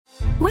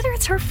Whether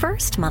it's her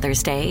first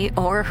Mother's Day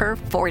or her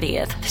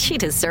 40th, she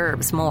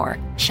deserves more.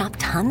 Shop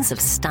tons of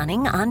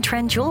stunning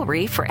on-trend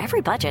jewelry for every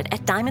budget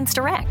at Diamonds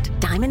Direct.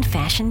 Diamond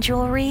fashion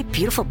jewelry,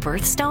 beautiful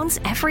birthstones,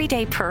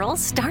 everyday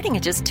pearls starting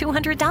at just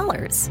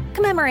 $200.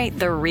 Commemorate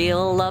the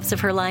real loves of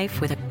her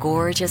life with a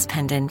gorgeous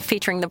pendant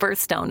featuring the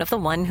birthstone of the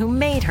one who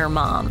made her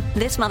mom.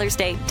 This Mother's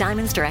Day,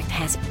 Diamonds Direct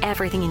has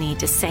everything you need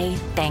to say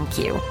thank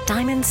you.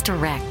 Diamonds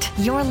Direct.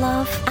 Your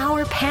love,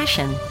 our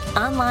passion.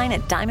 Online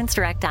at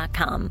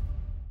diamondsdirect.com.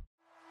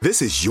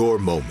 This is your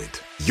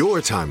moment, your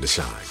time to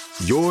shine,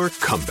 your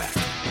comeback.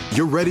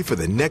 You're ready for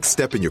the next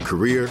step in your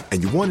career,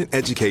 and you want an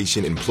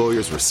education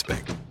employers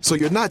respect. So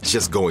you're not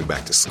just going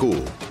back to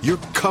school, you're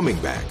coming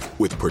back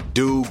with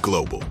Purdue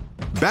Global.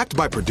 Backed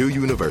by Purdue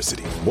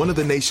University, one of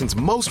the nation's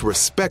most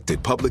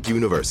respected public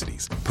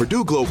universities,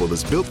 Purdue Global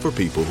is built for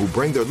people who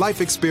bring their life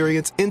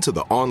experience into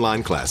the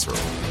online classroom.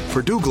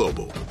 Purdue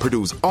Global,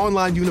 Purdue's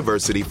online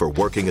university for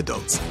working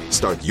adults.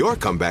 Start your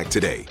comeback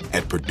today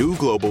at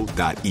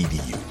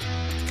purdueglobal.edu.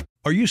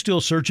 Are you still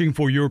searching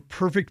for your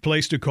perfect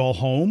place to call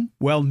home?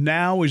 Well,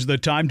 now is the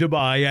time to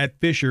buy at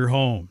Fisher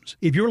Homes.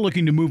 If you're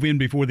looking to move in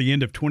before the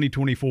end of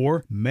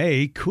 2024,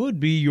 May could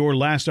be your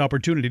last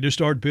opportunity to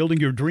start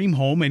building your dream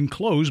home and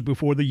close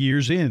before the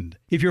year's end.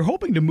 If you're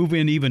hoping to move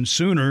in even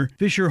sooner,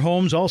 Fisher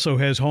Homes also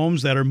has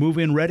homes that are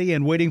move-in ready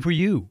and waiting for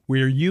you,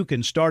 where you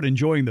can start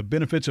enjoying the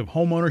benefits of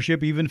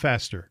homeownership even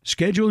faster.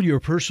 Schedule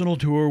your personal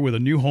tour with a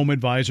new home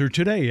advisor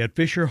today at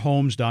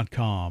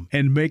FisherHomes.com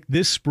and make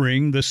this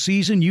spring the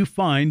season you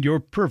find your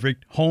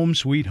perfect home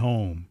sweet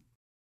home.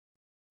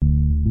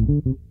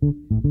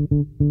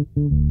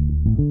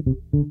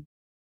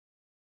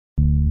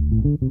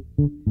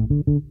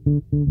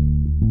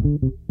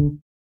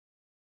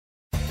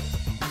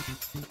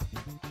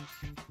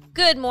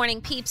 Good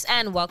morning, peeps,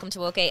 and welcome to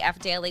OKF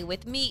Daily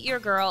with me, your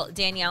girl,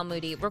 Danielle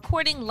Moody,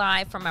 recording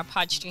live from our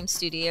Podstream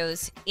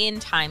studios in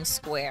Times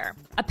Square.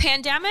 A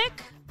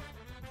pandemic,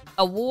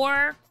 a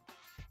war,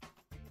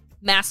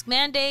 mask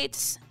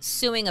mandates,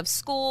 suing of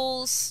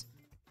schools,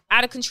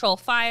 out-of-control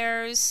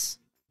fires,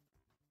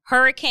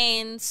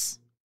 hurricanes.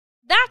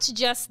 That's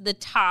just the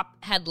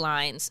top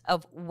headlines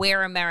of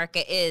where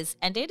America is,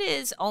 and it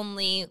is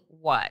only,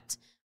 what,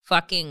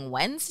 fucking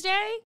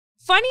Wednesday?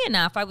 Funny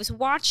enough, I was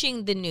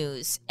watching the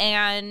news,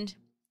 and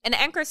an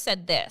anchor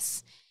said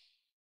this.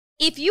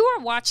 If you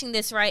are watching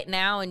this right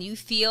now and you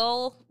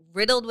feel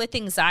riddled with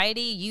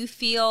anxiety, you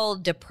feel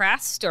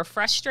depressed or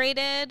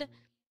frustrated,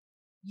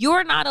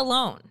 you're not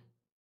alone.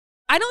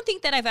 I don't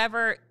think that I've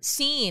ever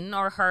seen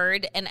or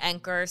heard an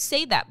anchor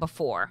say that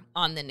before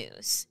on the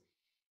news,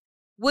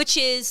 which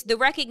is the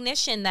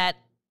recognition that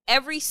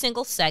every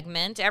single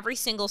segment, every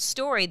single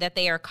story that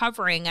they are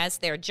covering as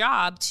their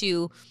job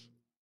to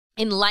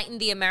enlighten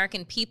the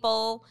American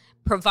people,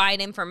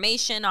 provide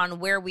information on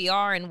where we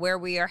are and where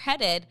we are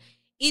headed,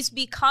 is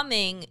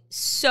becoming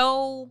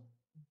so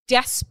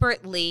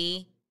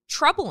desperately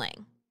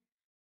troubling.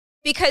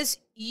 Because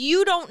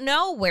you don't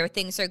know where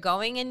things are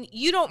going and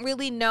you don't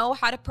really know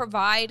how to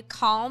provide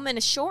calm and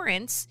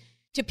assurance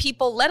to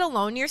people, let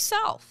alone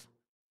yourself.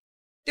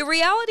 The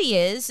reality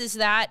is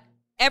that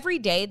every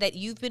day that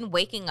you've been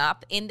waking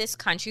up in this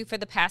country for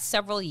the past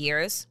several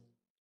years,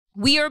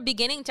 we are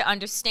beginning to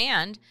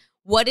understand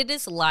what it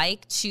is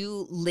like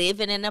to live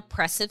in an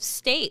oppressive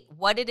state,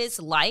 what it is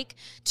like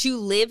to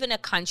live in a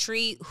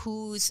country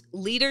whose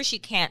leaders you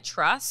can't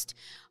trust,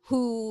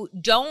 who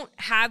don't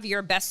have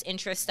your best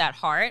interest at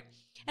heart.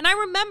 And I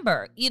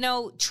remember,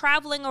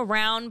 traveling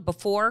around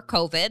before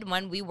COVID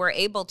when we were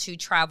able to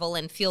travel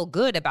and feel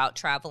good about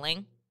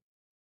traveling.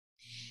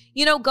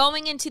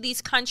 Going into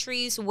these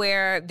countries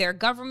where their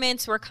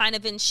governments were kind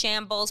of in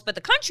shambles, but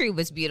the country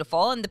was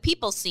beautiful and the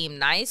people seemed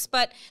nice,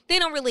 but they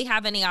don't really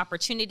have any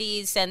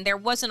opportunities and there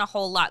wasn't a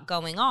whole lot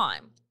going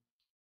on.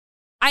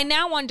 I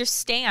now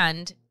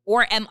understand,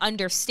 or am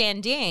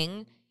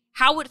understanding,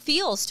 how it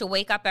feels to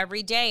wake up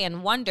every day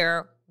and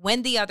wonder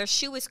when the other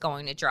shoe is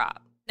going to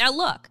drop. Now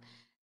look,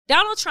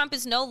 Donald Trump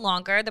is no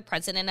longer the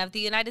president of the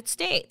United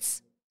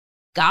States.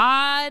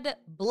 God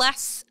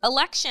bless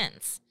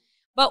elections.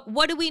 But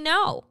what do we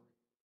know?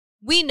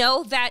 We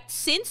know that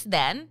since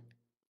then,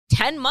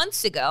 10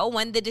 months ago,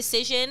 when the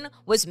decision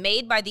was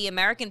made by the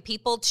American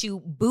people to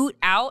boot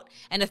out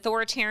an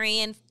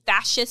authoritarian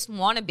fascist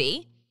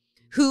wannabe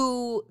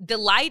who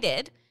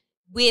delighted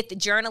with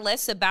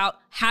journalists about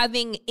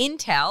having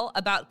intel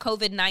about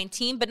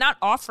COVID-19, but not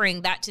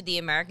offering that to the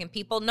American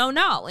people.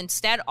 No.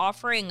 Instead,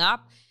 offering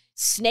up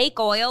snake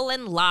oil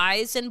and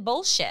lies and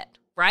bullshit,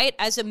 right,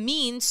 as a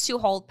means to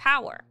hold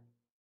power.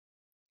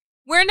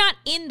 We're not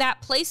in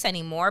that place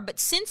anymore, but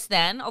since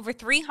then, over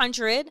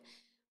 300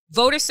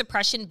 voter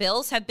suppression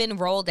bills have been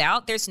rolled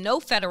out. There's no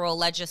federal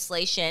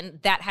legislation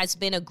that has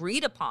been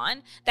agreed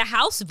upon. The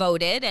House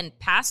voted and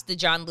passed the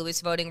John Lewis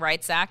Voting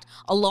Rights Act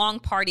along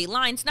party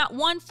lines. Not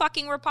one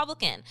fucking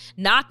Republican,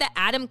 not the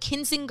Adam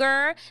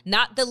Kinzinger,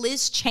 not the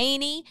Liz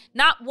Cheney,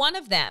 not one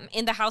of them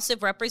in the House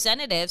of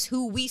Representatives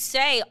who we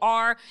say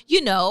are,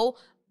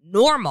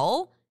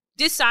 normal,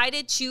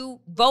 decided to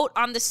vote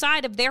on the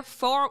side of their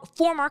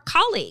former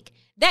colleague.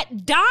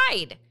 that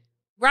died,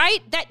 right?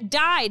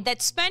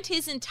 That spent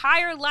his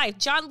entire life.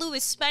 John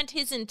Lewis spent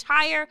his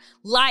entire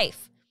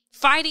life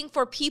fighting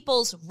for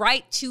people's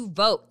right to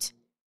vote.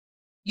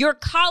 Your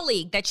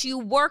colleague that you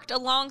worked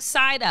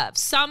alongside of,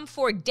 some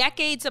for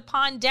decades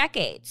upon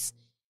decades,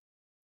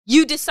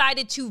 you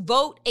decided to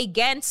vote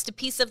against a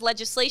piece of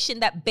legislation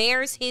that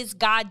bears his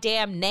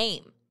goddamn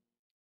name.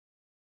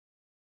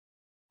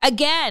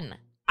 Again,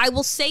 I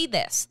will say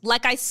this,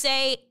 like I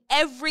say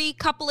every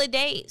couple of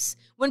days.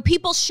 When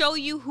people show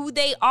you who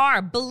they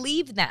are,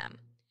 believe them.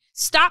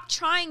 Stop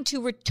trying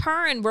to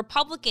return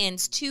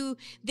Republicans to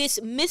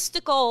this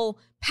mystical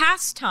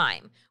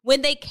pastime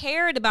when they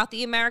cared about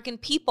the American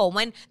people,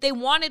 when they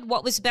wanted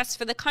what was best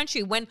for the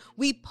country, when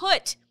we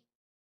put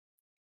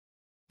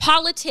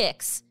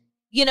politics,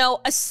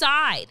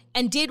 aside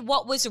and did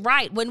what was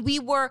right, when we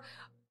were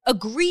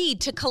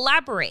agreed to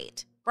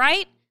collaborate,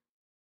 right?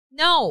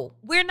 No,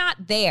 we're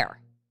not there.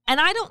 And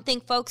I don't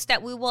think, folks,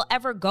 that we will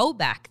ever go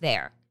back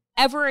there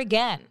ever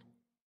again.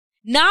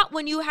 Not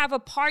when you have a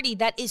party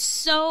that is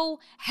so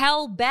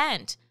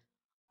hell-bent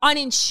on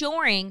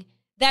ensuring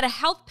that a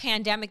health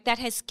pandemic that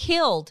has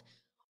killed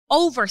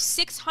over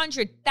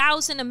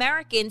 600,000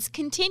 Americans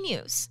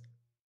continues.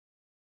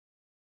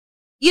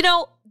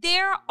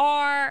 There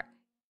are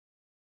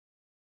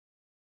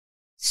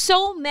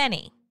so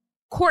many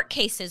court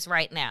cases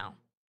right now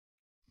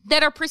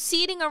that are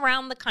proceeding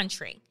around the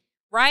country,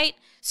 right?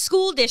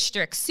 School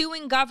districts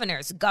suing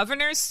governors,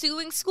 governors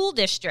suing school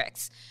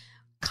districts,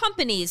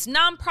 companies,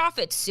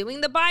 nonprofits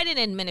suing the Biden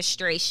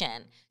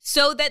administration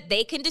so that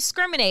they can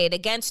discriminate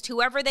against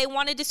whoever they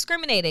want to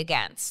discriminate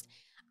against.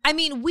 I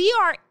mean, we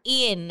are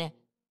in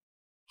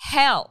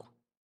hell,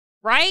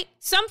 right?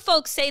 Some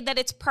folks say that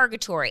it's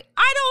purgatory.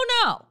 I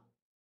don't know.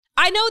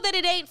 I know that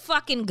it ain't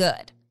fucking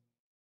good,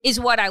 is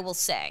what I will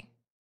say,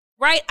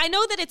 right? I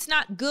know that it's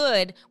not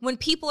good when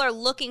people are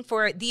looking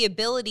for the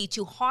ability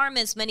to harm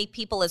as many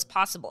people as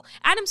possible.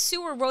 Adam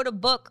Serwer wrote a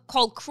book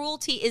called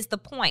Cruelty is the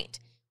Point,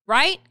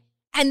 right?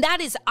 And that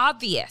is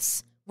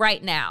obvious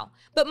right now.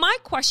 But my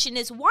question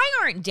is, why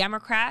aren't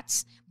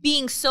Democrats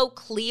being so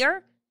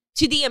clear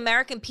to the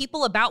American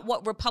people about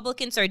what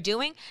Republicans are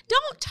doing?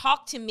 Don't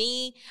talk to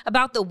me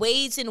about the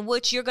ways in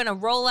which you're going to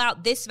roll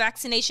out this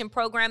vaccination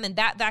program and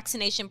that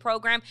vaccination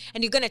program,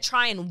 and you're going to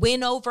try and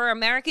win over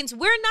Americans.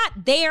 We're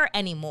not there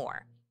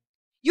anymore.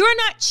 You're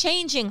not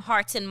changing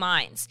hearts and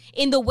minds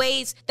in the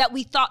ways that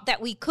we thought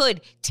that we could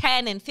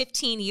 10 and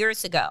 15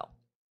 years ago.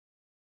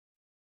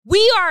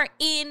 We are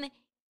in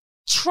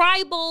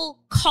tribal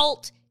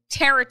cult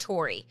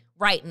territory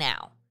right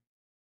now,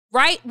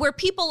 right? Where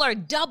people are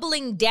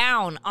doubling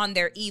down on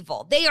their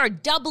evil. They are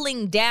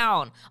doubling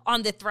down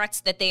on the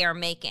threats that they are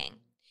making.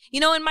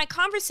 In my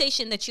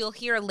conversation that you'll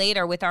hear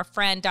later with our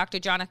friend, Dr.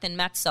 Jonathan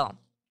Metzl,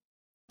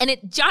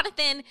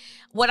 Jonathan,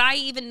 what I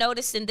even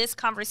noticed in this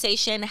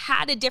conversation,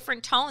 had a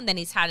different tone than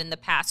he's had in the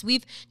past.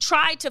 We've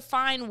tried to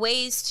find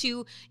ways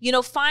to,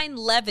 find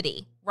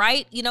levity,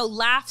 right?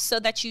 Laugh so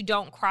that you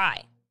don't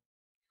cry.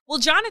 Well,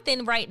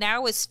 Jonathan right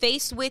now is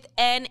faced with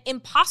an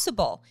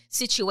impossible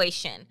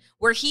situation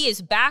where he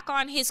is back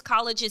on his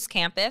college's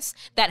campus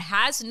that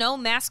has no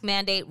mask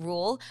mandate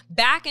rule,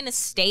 back in a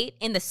state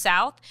in the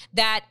South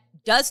that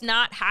does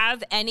not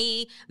have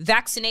any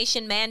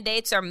vaccination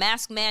mandates or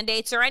mask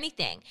mandates or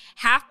anything.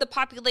 Half the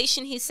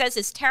population, he says,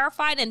 is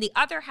terrified, and the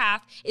other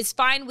half is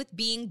fine with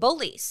being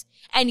bullies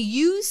and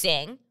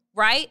using,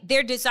 right,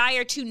 their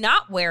desire to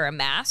not wear a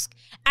mask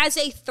as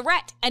a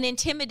threat and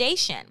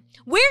intimidation.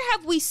 Where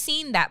have we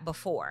seen that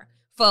before,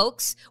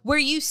 folks? Where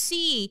you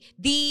see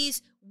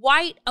these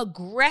white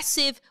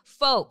aggressive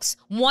folks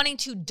wanting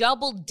to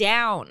double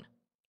down,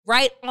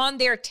 right, on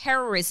their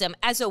terrorism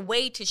as a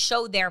way to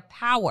show their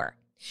power.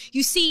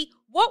 You see,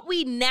 what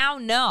we now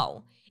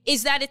know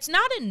is that it's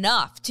not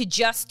enough to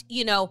just,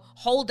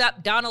 hold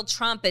up Donald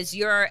Trump as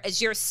your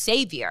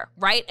savior,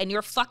 right, and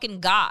your fucking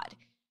God.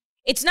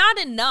 It's not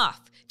enough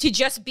to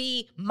just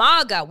be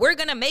MAGA. We're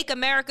going to make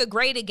America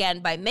great again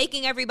by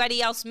making everybody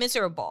else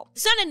miserable.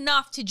 It's not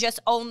enough to just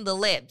own the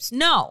libs.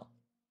 No.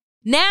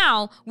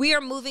 Now we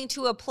are moving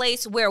to a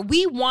place where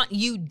we want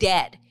you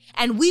dead,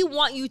 and we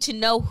want you to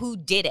know who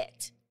did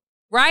it,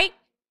 right?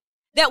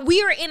 That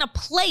we are in a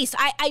place,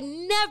 I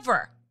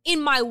never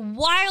in my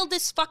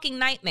wildest fucking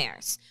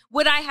nightmares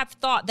would I have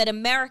thought that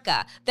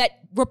America, that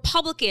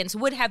Republicans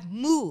would have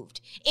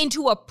moved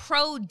into a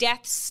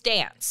pro-death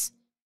stance,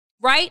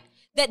 right?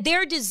 That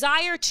their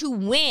desire to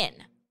win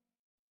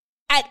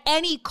at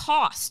any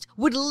cost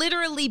would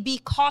literally be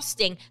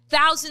costing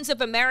thousands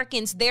of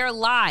Americans their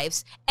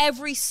lives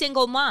every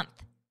single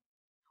month.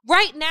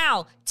 Right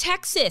now,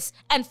 Texas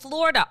and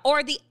Florida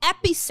are the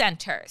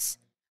epicenters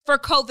for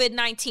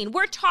COVID-19.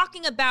 We're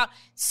talking about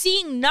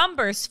seeing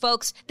numbers,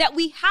 folks, that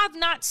we have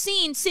not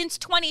seen since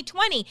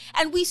 2020.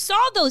 And we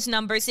saw those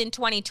numbers in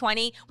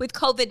 2020 with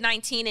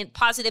COVID-19 and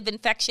positive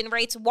infection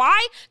rates.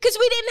 Why? Because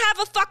we didn't have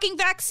a fucking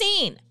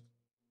vaccine.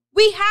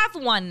 We have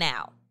one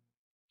now.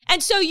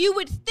 And so you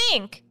would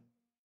think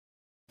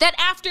that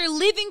after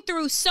living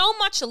through so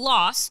much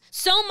loss,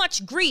 so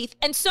much grief,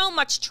 and so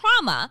much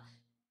trauma,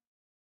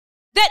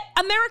 that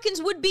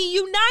Americans would be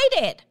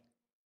united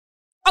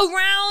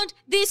around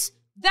this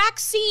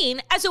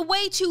vaccine as a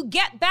way to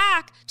get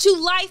back to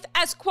life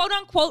as quote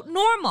unquote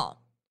normal.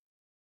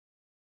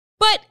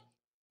 But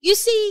you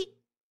see,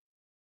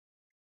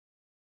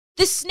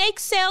 the snake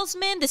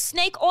salesman, the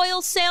snake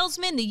oil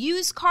salesman, the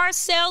used car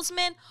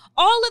salesman,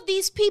 all of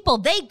these people,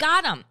 they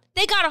got them.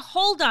 They got a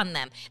hold on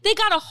them. They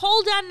got a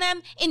hold on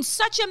them in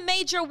such a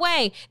major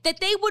way that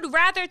they would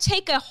rather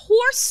take a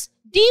horse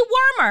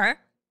dewormer,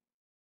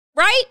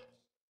 right,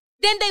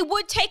 than they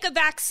would take a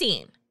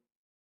vaccine.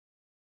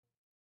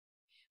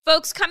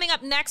 Folks, coming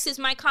up next is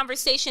my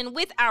conversation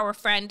with our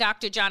friend,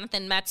 Dr.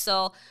 Jonathan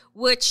Metzl,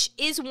 which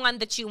is one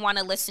that you want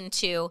to listen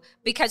to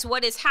because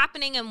what is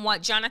happening and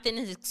what Jonathan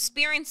is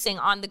experiencing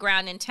on the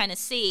ground in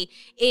Tennessee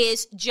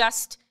is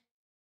just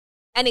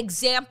an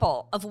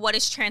example of what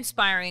is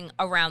transpiring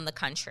around the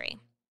country.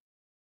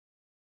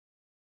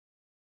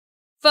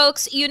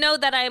 Folks, you know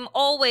that I'm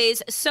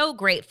always so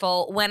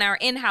grateful when our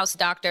in-house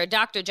doctor,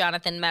 Dr.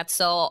 Jonathan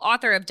Metzl,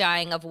 author of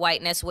Dying of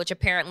Whiteness, which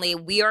apparently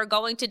we are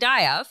going to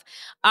die of,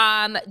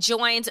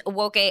 joins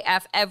Woke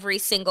AF every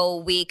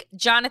single week.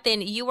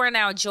 Jonathan, you are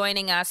now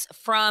joining us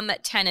from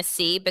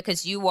Tennessee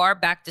because you are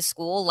back to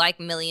school like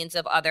millions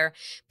of other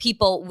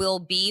people will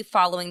be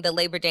following the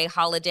Labor Day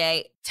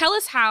holiday. Tell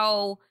us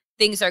how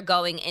things are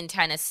going in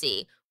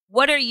Tennessee.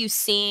 What are you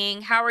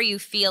seeing? How are you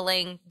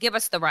feeling? Give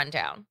us the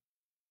rundown.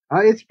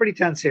 It's pretty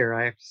tense here,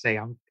 I have to say.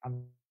 I'm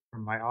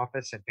from my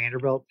office at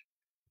Vanderbilt.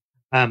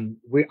 I'm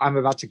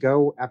about to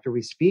go, after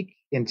we speak,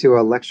 into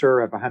a lecture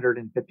of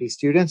 150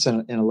 students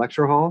in a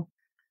lecture hall.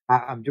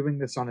 I'm doing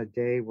this on a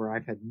day where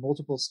I've had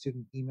multiple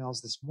student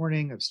emails this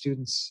morning of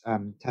students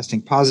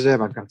testing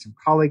positive. I've got some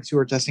colleagues who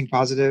are testing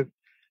positive.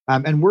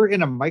 And we're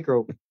in a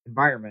micro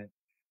environment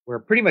where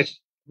pretty much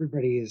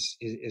everybody is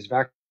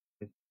vaccinated.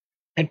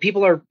 And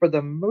people are, for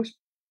the most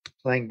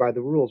playing by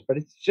the rules, but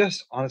it's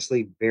just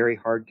honestly very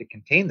hard to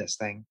contain this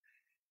thing.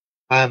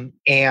 And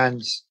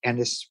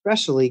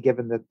especially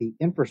given that the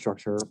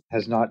infrastructure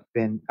has not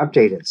been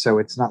updated. So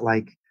it's not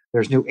like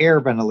there's new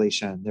air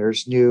ventilation,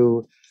 there's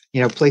new,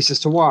 places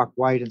to walk,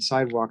 wide and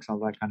sidewalks, all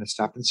that kind of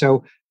stuff. And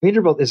so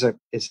Vanderbilt is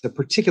the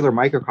particular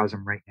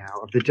microcosm right now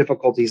of the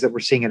difficulties that we're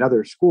seeing at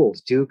other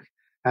schools. Duke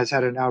has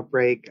had an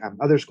outbreak.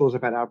 Other schools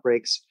have had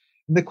outbreaks.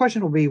 And the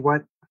question will be,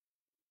 what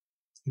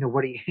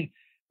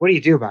do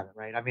you do about it,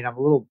 right? I mean,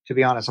 to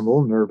be honest, I'm a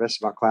little nervous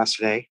about class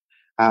today.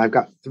 I've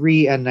got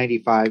 3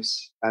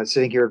 N95s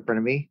sitting here in front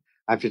of me.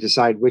 I have to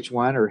decide which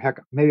one, or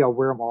heck, maybe I'll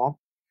wear them all.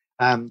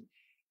 And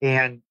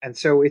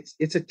so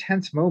it's a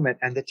tense moment.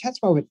 And the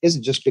tense moment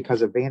isn't just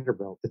because of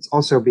Vanderbilt. It's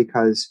also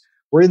because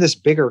we're in this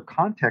bigger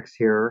context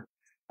here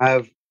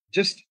of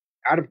just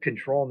out of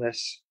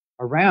controlness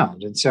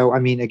around. And so, I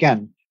mean,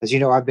 again, as you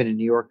know, I've been in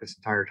New York this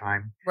entire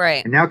time.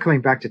 Right. And now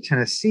coming back to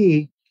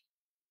Tennessee,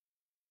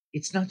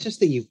 it's not just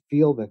that you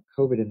feel the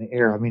COVID in the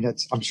air. I mean,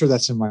 I'm sure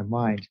that's in my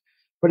mind,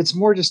 but it's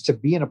more just to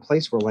be in a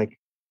place where, like,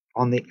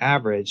 on the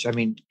average, I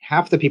mean,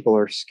 half the people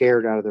are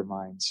scared out of their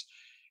minds.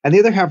 And the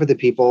other half of the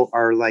people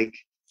are like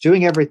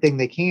doing everything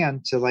they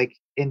can to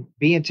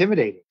be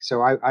intimidating.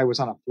 So I was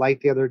on a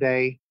flight the other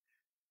day,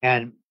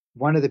 and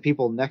one of the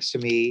people next to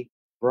me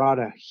brought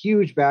a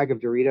huge bag of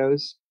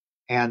Doritos,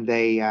 and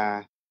they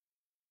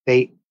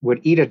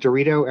would eat a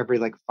Dorito every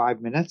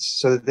 5 minutes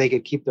so that they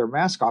could keep their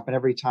mask off. And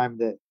every time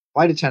that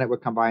flight attendant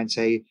would come by and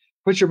say,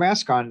 "Put your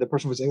mask on," the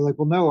person would say,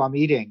 "Well, no, I'm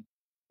eating,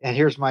 and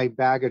here's my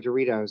bag of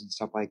Doritos," and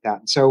stuff like that.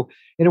 And so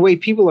in a way,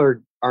 people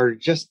are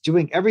just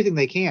doing everything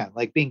they can,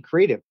 like being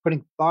creative,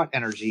 putting thought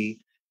energy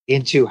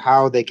into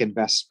how they can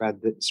best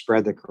spread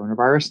the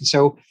coronavirus. And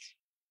so,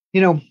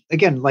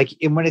 again,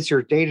 when it's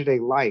your day-to-day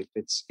life,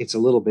 it's a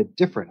little bit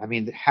different. I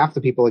mean, half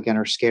the people, again,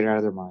 are scared out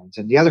of their minds,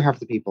 and the other half of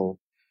the people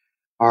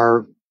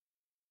are,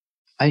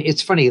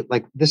 it's funny,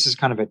 this is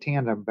kind of a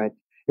tandem, but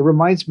it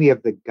reminds me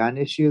of the gun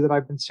issue that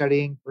I've been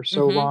studying for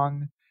so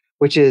long,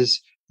 which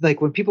is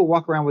when people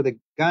walk around with a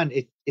gun,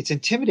 it's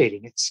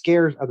intimidating. It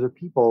scares other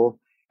people.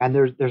 And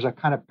there's a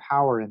kind of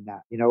power in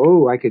that,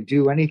 oh, I could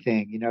do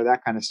anything,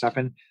 that kind of stuff.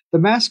 And the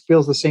mask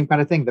feels the same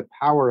kind of thing. The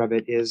power of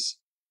it is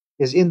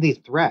in the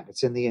threat.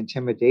 It's in the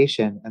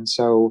intimidation. And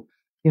so,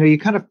 you're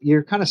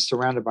kind of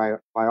surrounded by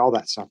all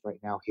that stuff right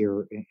now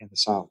here in the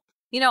South.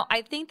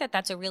 I think that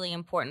that's a really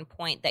important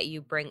point that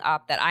you bring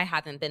up that I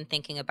haven't been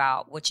thinking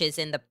about, which is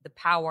in the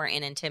power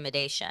in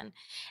intimidation.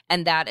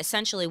 And that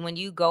essentially when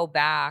you go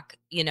back,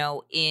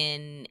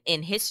 in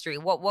history,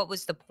 what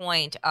was the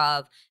point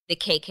of the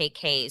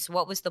KKKs?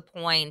 What was the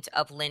point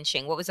of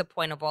lynching? What was the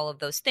point of all of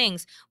those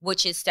things,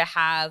 which is to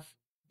have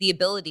the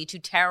ability to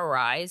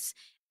terrorize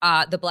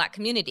the Black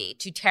community,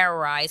 to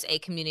terrorize a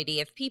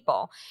community of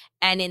people.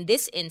 And in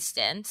this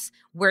instance,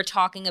 we're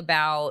talking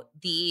about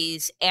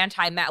these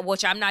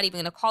which I'm not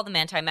even going to call them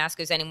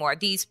anti-maskers anymore,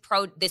 this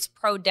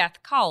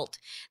pro-death cult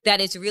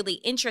that is really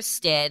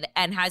interested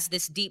and has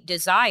this deep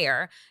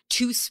desire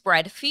to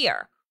spread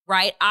fear,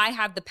 right? I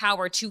have the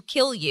power to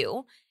kill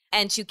you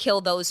and to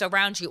kill those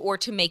around you or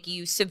to make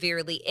you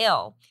severely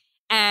ill.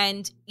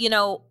 And,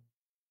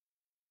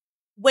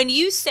 when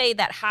you say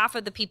that half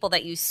of the people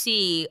that you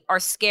see are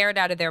scared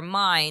out of their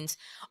minds,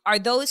 are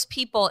those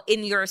people,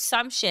 in your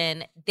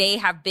assumption, they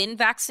have been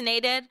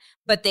vaccinated,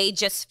 but they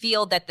just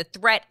feel that the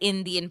threat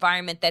in the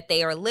environment that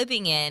they are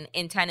living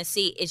in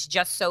Tennessee is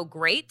just so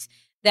great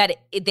that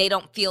they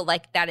don't feel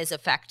like that is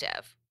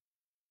effective?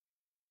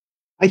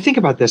 I think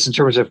about this in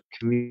terms of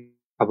community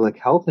public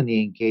health and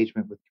the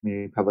engagement with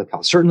community public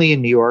health. Certainly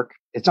in New York,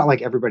 it's not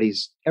like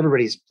everybody's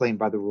playing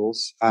by the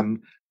rules.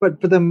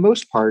 But for the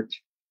most part,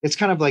 it's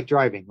kind of like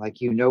driving. Like,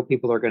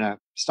 people are going to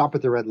stop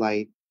at the red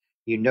light.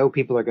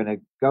 People are going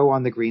to go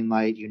on the green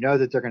light.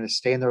 That they're going to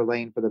stay in their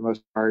lane for the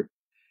most part.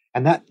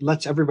 And that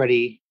lets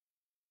everybody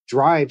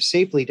drive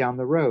safely down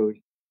the road.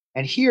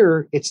 And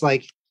here it's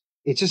like,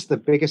 it's just the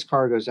biggest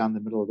car goes down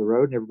the middle of the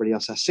road and everybody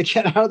else has to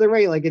get out of the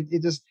way. Like it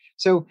just,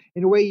 so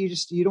in a way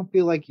you don't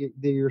feel like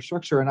your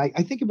structure. And I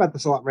think about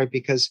this a lot, right?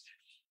 Because,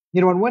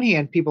 on one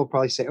hand, people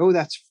probably say, oh,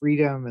 that's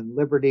freedom and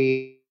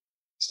liberty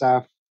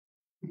stuff.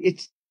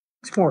 It's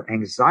more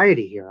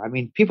anxiety here. I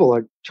mean, people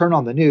turn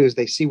on the news,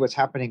 they see what's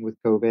happening with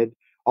COVID.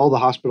 All the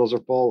hospitals are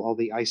full, all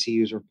the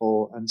ICUs are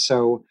full. And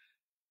so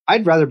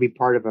I'd rather be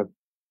part of a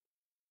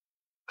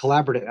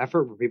collaborative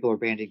effort where people are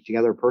banding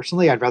together.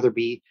 Personally, I'd rather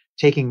be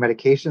taking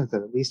medications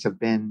that at least have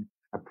been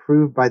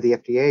approved by the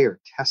FDA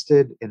or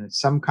tested in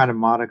some kind of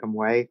modicum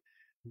way.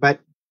 But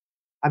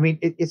I mean,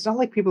 it's not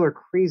like people are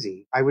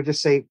crazy. I would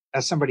just say,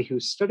 as somebody who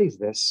studies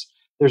this,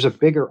 there's a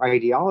bigger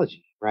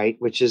ideology, right?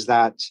 Which is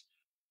that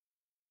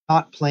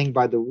not playing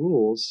by the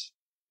rules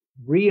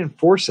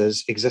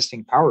reinforces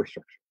existing power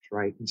structures,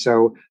 right? And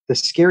so the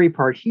scary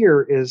part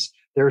here is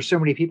there are so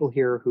many people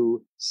here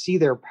who see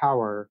their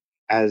power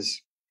as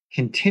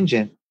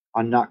contingent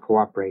on not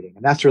cooperating.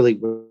 And that's really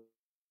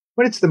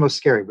when it's the most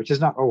scary, which is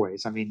not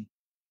always. I mean,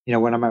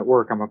 when I'm at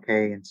work, I'm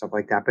okay and stuff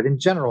like that. But in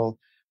general,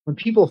 when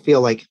people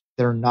feel like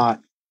they're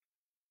not,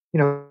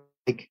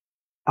 like,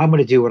 I'm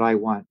going to do what I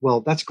want.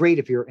 Well, that's great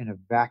if you're in a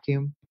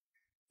vacuum.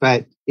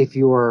 But if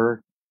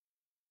you're,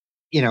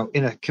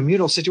 in a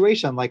communal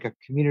situation, like a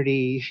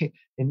community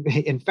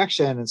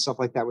infection and stuff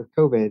like that with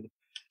COVID,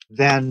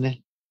 then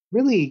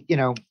really,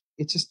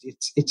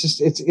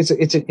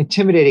 it's an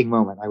intimidating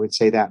moment. I would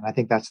say that. And I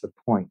think that's the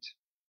point.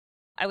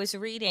 I was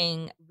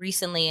reading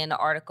recently an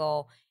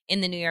article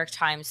in the New York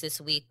Times this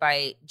week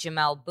by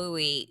Jamelle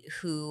Bouie,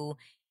 who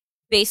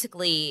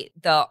basically,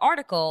 the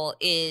article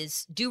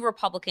is, do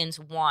Republicans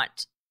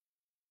want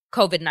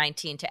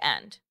COVID-19 to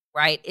end,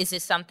 right? Is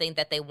this something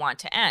that they want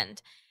to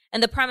end?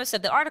 And the premise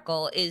of the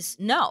article is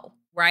no,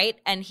 right?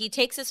 And he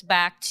takes us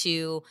back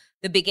to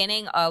the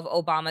beginning of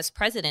Obama's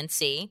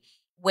presidency,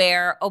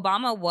 where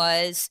Obama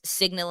was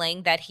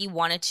signaling that he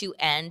wanted to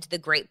end the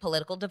great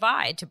political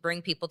divide, to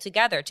bring people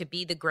together, to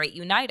be the great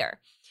uniter.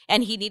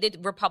 And he needed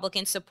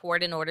Republican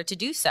support in order to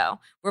do so.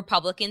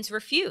 Republicans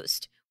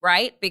refused,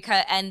 right?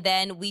 And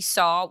then we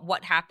saw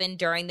what happened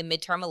during the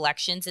midterm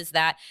elections is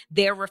that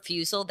their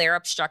refusal, their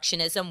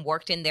obstructionism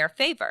worked in their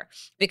favor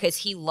because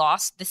he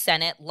lost the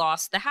Senate,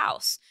 lost the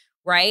House,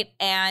 right?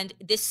 And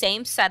this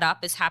same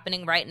setup is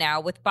happening right now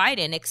with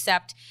Biden,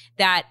 except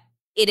that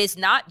it is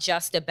not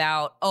just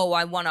about, oh,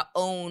 I want to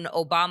own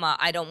Obama.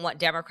 I don't want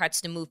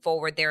Democrats to move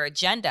forward their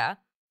agenda.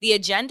 The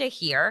agenda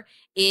here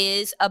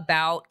is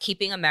about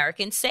keeping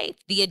Americans safe.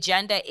 The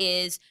agenda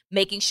is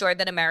making sure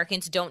that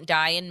Americans don't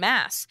die in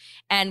mass.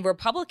 And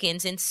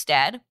Republicans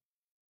instead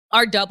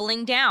are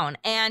doubling down.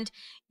 And,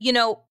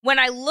 when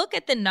I look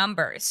at the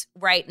numbers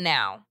right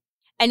now,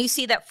 and you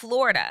see that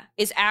Florida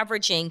is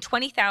averaging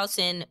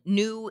 20,000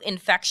 new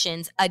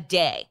infections a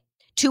day,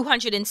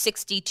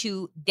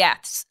 262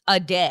 deaths a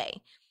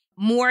day.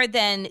 More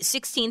than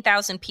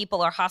 16,000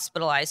 people are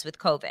hospitalized with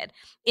COVID.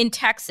 In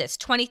Texas,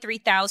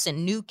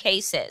 23,000 new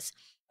cases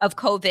of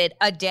COVID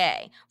a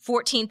day.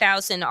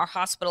 14,000 are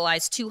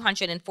hospitalized,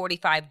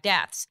 245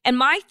 deaths. And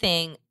my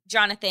thing,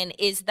 Jonathan,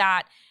 is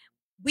that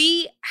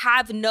we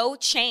have no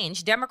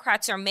change.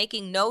 Democrats are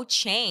making no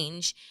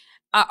change,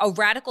 a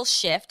radical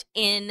shift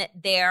in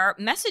their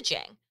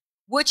messaging,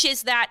 which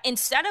is that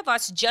instead of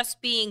us just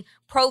being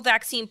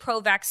pro-vaccine,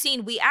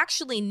 we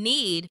actually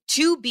need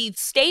to be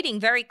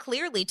stating very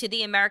clearly to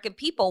the American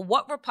people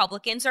what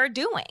Republicans are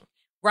doing,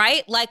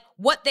 right? Like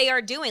what they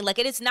are doing. Like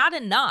it is not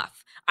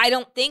enough, I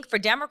don't think, for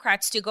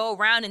Democrats to go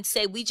around and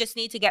say, we just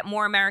need to get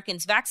more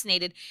Americans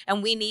vaccinated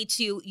and we need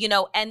to,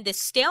 end this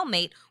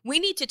stalemate. We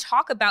need to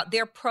talk about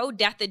their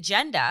pro-death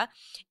agenda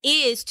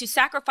is to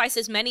sacrifice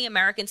as many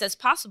Americans as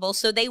possible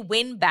so they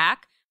win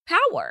back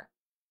power.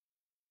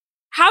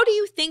 How do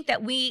you think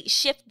that we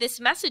shift this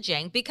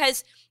messaging?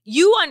 Because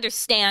you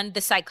understand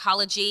the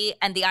psychology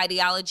and the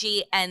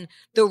ideology and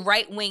the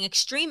right-wing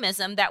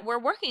extremism that we're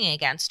working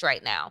against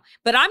right now.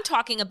 But I'm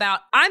talking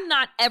about, I'm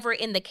not ever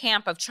in the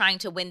camp of trying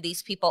to win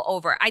these people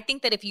over. I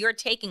think that if you're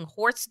taking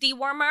horse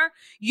dewormer,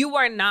 you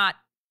are not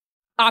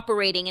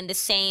operating in the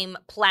same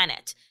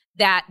planet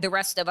that the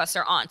rest of us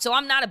are on. So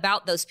I'm not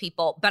about those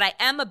people, but I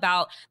am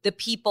about the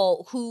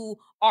people who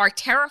are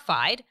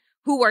terrified,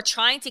 who are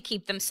trying to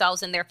keep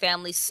themselves and their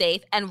families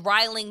safe and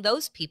riling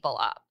those people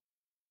up.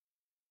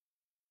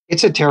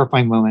 It's a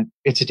terrifying moment.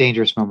 It's a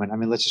dangerous moment. I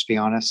mean, let's just be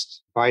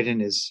honest.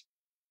 Biden is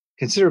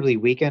considerably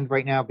weakened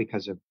right now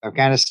because of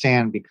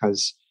Afghanistan,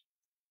 because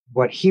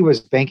what he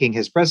was banking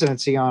his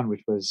presidency on,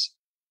 which was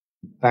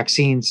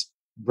vaccines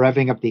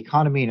revving up the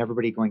economy and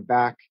everybody going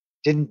back,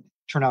 didn't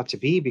turn out to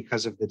be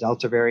because of the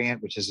Delta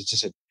variant, which is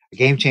just a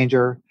game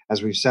changer.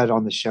 As we've said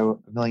on the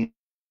show a million,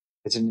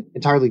 it's an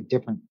entirely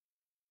different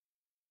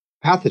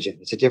pathogen.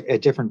 It's a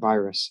different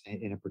virus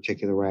in a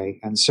particular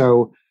way. And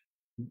so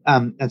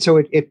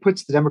it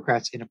puts the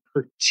Democrats in a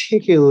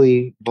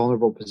particularly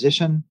vulnerable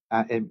position.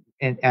 And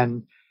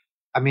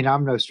I mean,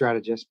 I'm no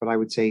strategist, but I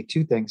would say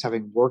two things,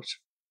 having worked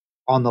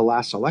on the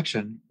last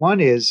election. One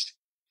is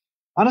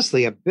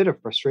honestly a bit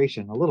of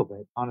frustration, a little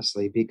bit,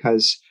 honestly,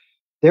 because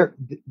the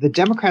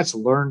Democrats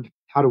learned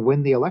how to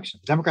win the election.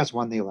 The Democrats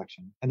won the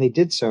election, and they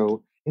did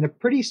so in a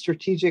pretty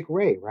strategic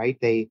way, right?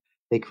 They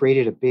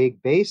created a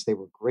big base. They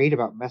were great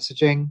about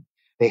messaging.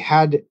 They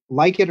had,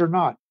 like it or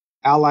not,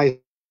 allies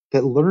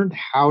that learned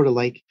how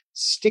to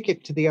stick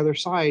it to the other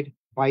side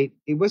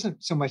it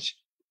wasn't so much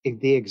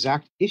the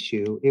exact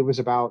issue. It was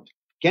about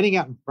getting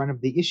out in front of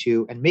the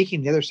issue and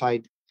making the other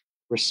side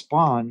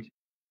respond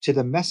to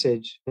the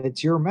message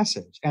that's your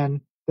message.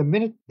 And the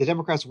minute the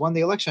Democrats won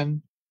the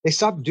election, they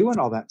stopped doing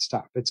all that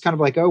stuff. It's kind of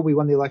like, oh, we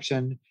won the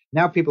election.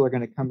 Now people are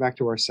going to come back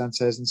to our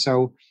senses. And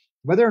so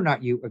whether or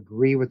not you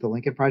agree with the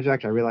Lincoln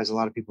Project, I realize a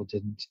lot of people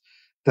didn't.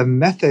 The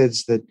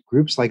methods that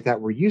groups like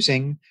that were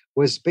using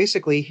was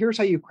basically, here's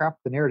how you craft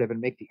the narrative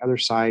and make the other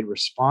side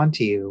respond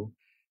to you.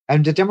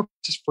 And the Democrats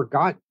just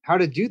forgot how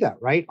to do that,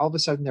 right? All of a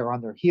sudden they're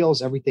on their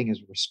heels. Everything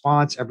is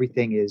response.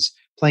 Everything is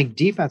playing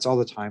defense all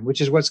the time,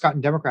 which is what's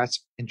gotten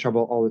Democrats in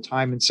trouble all the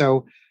time. And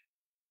so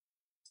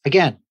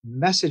again,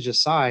 message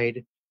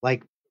aside,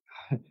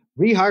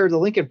 rehire the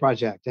Lincoln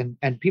Project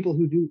and people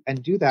who do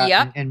that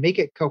Yep. and make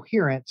it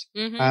coherent,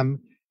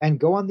 and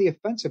go on the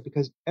offensive,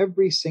 because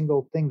every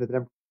single thing that the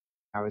Democrats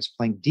now is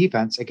playing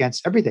defense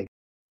against everything.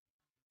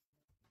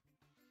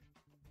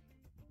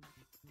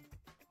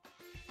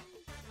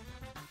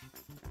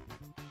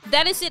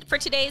 That is it for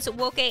today's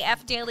Woke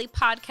AF Daily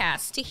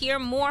podcast. To hear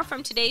more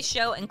from today's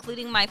show,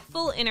 including my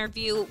full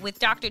interview with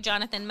Dr.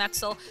 Jonathan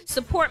Metzl,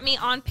 support me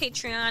on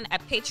Patreon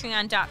at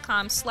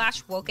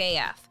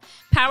patreon.com/wokeaf.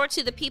 Power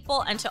to the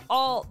people, and to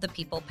all the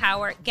people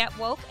power. Get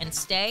woke and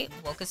stay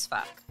woke as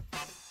fuck.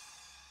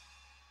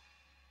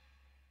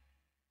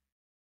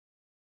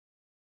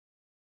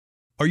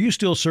 Are you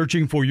still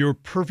searching for your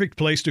perfect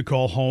place to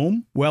call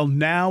home? Well,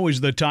 now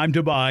is the time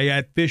to buy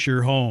at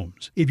Fisher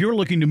Homes. If you're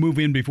looking to move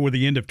in before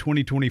the end of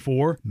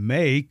 2024,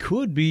 May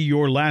could be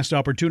your last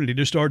opportunity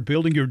to start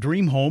building your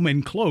dream home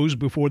and close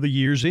before the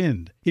year's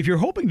end. If you're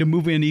hoping to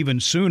move in even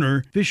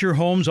sooner, Fisher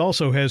Homes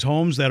also has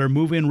homes that are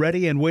move-in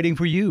ready and waiting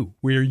for you,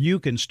 where you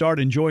can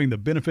start enjoying the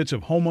benefits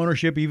of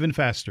homeownership even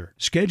faster.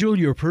 Schedule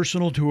your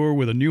personal tour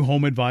with a new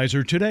home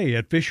advisor today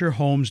at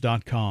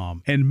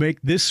FisherHomes.com and make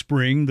this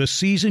spring the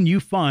season you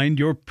find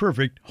your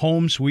perfect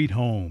home sweet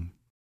home.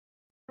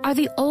 Are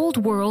the old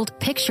world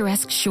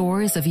picturesque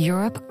shores of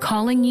Europe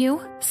calling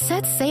you?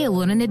 Set sail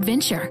on an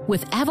adventure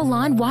with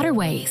Avalon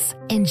Waterways.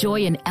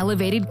 Enjoy an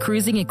elevated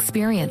cruising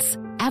experience.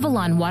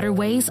 Avalon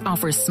Waterways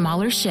offers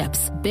smaller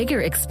ships,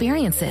 bigger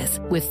experiences,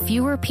 with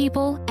fewer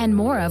people and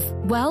more of,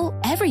 well,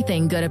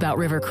 everything good about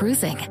river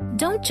cruising.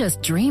 Don't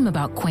just dream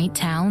about quaint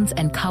towns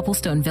and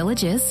cobblestone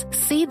villages.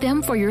 See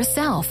them for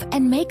yourself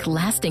and make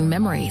lasting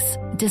memories.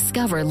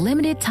 Discover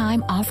limited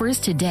time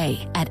offers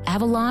today at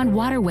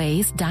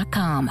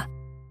AvalonWaterways.com.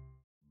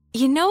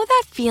 You know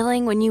that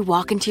feeling when you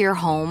walk into your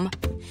home,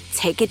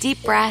 take a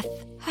deep breath,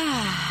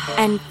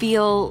 and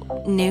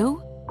feel new?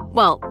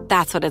 Well,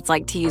 that's what it's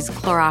like to use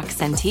Clorox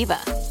Scentiva.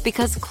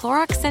 Because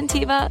Clorox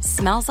Scentiva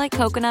smells like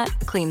coconut,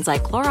 cleans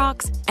like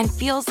Clorox, and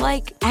feels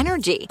like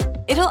energy.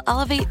 It'll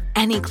elevate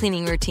any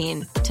cleaning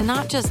routine to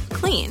not just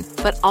clean,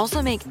 but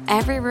also make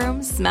every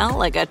room smell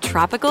like a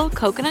tropical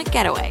coconut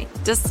getaway.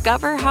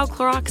 Discover how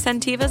Clorox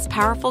Scentiva's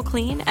powerful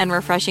clean and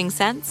refreshing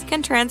scents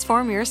can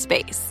transform your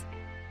space.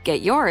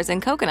 Get yours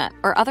in coconut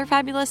or other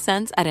fabulous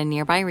scents at a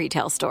nearby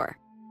retail store.